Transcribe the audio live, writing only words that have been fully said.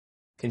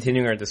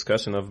Continuing our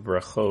discussion of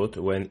brachot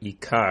when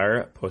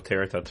ikar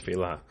poteret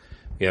tefillah.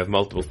 We have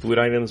multiple food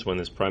items. One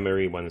is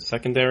primary, one is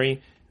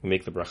secondary. We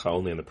make the bracha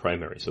only on the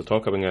primary. So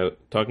talking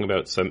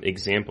about some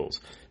examples.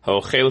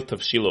 Ha'ochel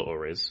tavshila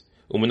orez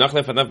u'munach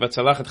lefanav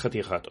b'tzalachat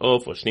chatichat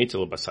of or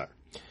shnitzel basar.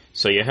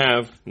 So you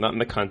have, not in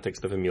the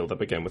context of a meal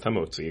up again with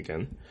hamotzi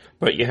again,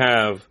 but you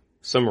have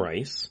some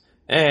rice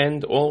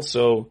and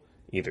also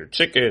either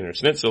chicken or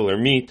schnitzel or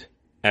meat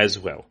as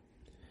well.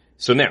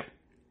 So now,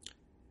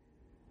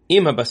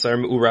 if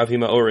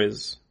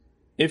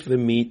the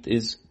meat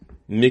is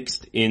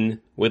mixed in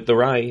with the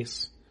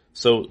rice,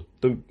 so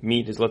the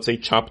meat is, let's say,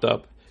 chopped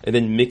up and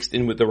then mixed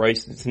in with the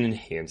rice, it's an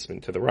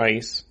enhancement to the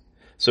rice.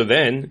 So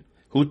then,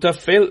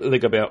 it's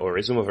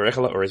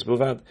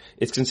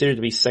considered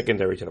to be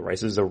secondary to the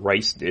rice. This is a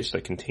rice dish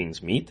that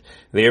contains meat.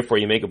 Therefore,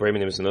 you make a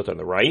brayman nemesanot on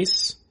the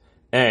rice,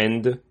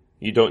 and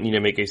you don't need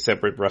to make a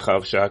separate bracha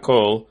of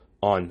shakol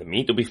on the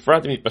meat. It'll be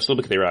frat meat,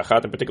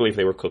 and particularly if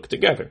they were cooked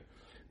together.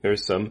 There are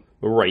some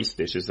rice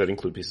dishes that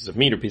include pieces of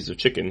meat or pieces of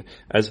chicken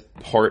as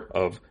part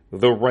of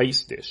the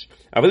rice dish.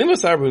 But if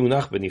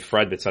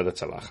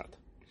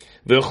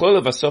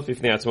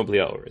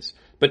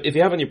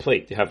you have on your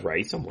plate, you have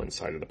rice on one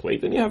side of the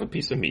plate, then you have a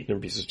piece of meat and a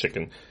piece of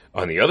chicken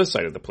on the other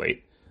side of the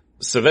plate.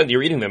 So then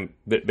you're eating them,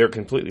 they're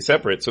completely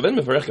separate. So then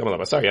you have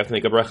to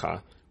make a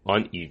bracha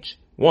on each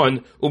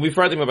one. And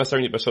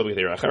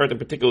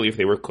particularly if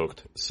they were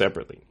cooked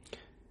separately.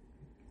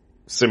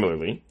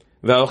 Similarly,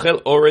 you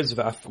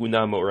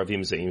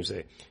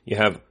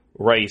have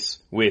rice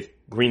with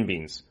green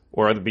beans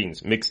or other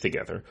beans mixed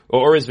together.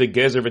 Or you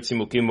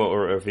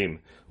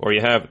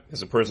have,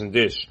 as a person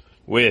dish,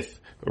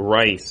 with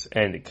rice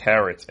and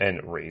carrots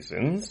and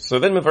raisins. So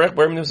then you make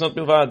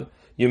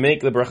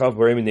the bracha of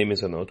Barim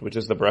Ne'mizanot, which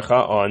is the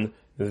bracha on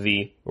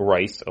the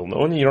rice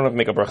alone. You don't have to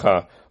make a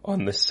bracha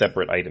on the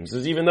separate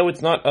items. Even though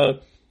it's not a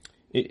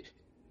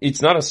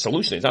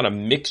solution. It's not a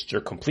mixture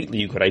completely.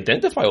 You could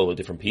identify all the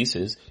different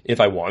pieces. If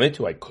I wanted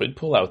to, I could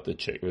pull out the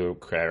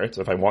carrots.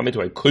 If I wanted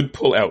to, I could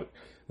pull out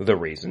the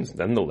raisins.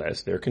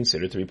 Nonetheless, they're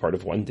considered to be part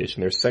of one dish,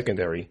 and they're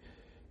secondary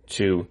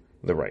to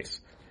the rice.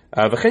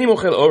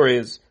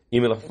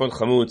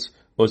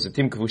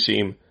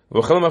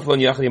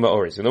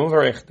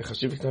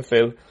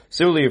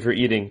 Similarly, if you're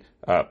eating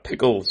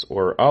pickles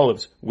or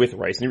olives with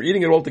rice, and you're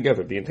eating it all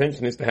together, the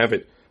intention is to have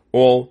it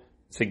all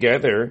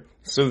together,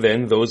 so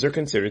then those are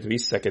considered to be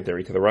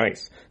secondary to the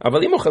rice. If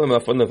you're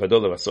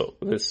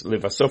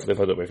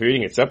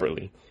eating it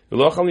separately,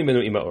 and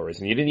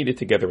you didn't eat it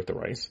together with the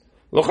rice,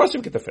 then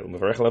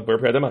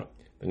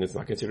it's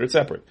not considered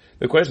separate.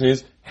 The question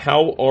is,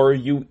 how are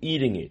you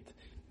eating it?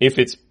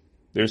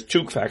 There's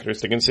two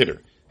factors to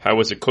consider. How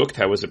was it cooked?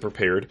 How was it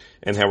prepared?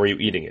 And how are you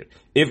eating it?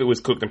 If it was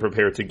cooked and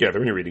prepared together,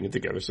 and you're eating it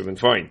together, so then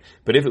fine.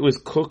 But if it was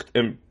cooked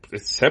and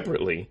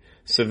separately,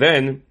 so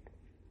then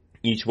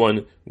each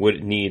one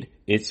would need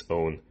its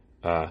own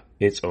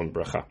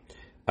bracha.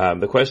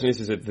 The question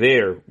is it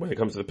there, when it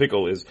comes to the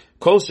pickle, is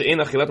if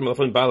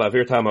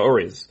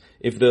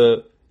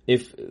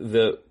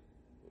the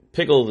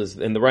pickles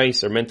and the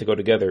rice are meant to go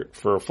together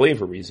for a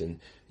flavor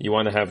reason, you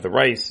want to have the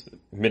rice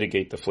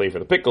mitigate the flavor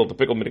of the pickle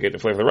mitigate the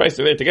flavor of the rice,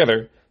 they're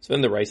together, so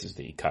then the rice is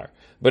the ikar.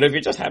 But if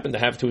you just happen to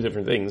have two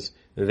different things,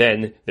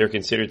 then they're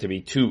considered to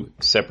be two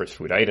separate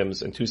food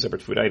items, and two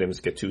separate food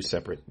items get two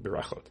separate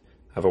berachot.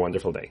 Have a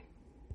wonderful day.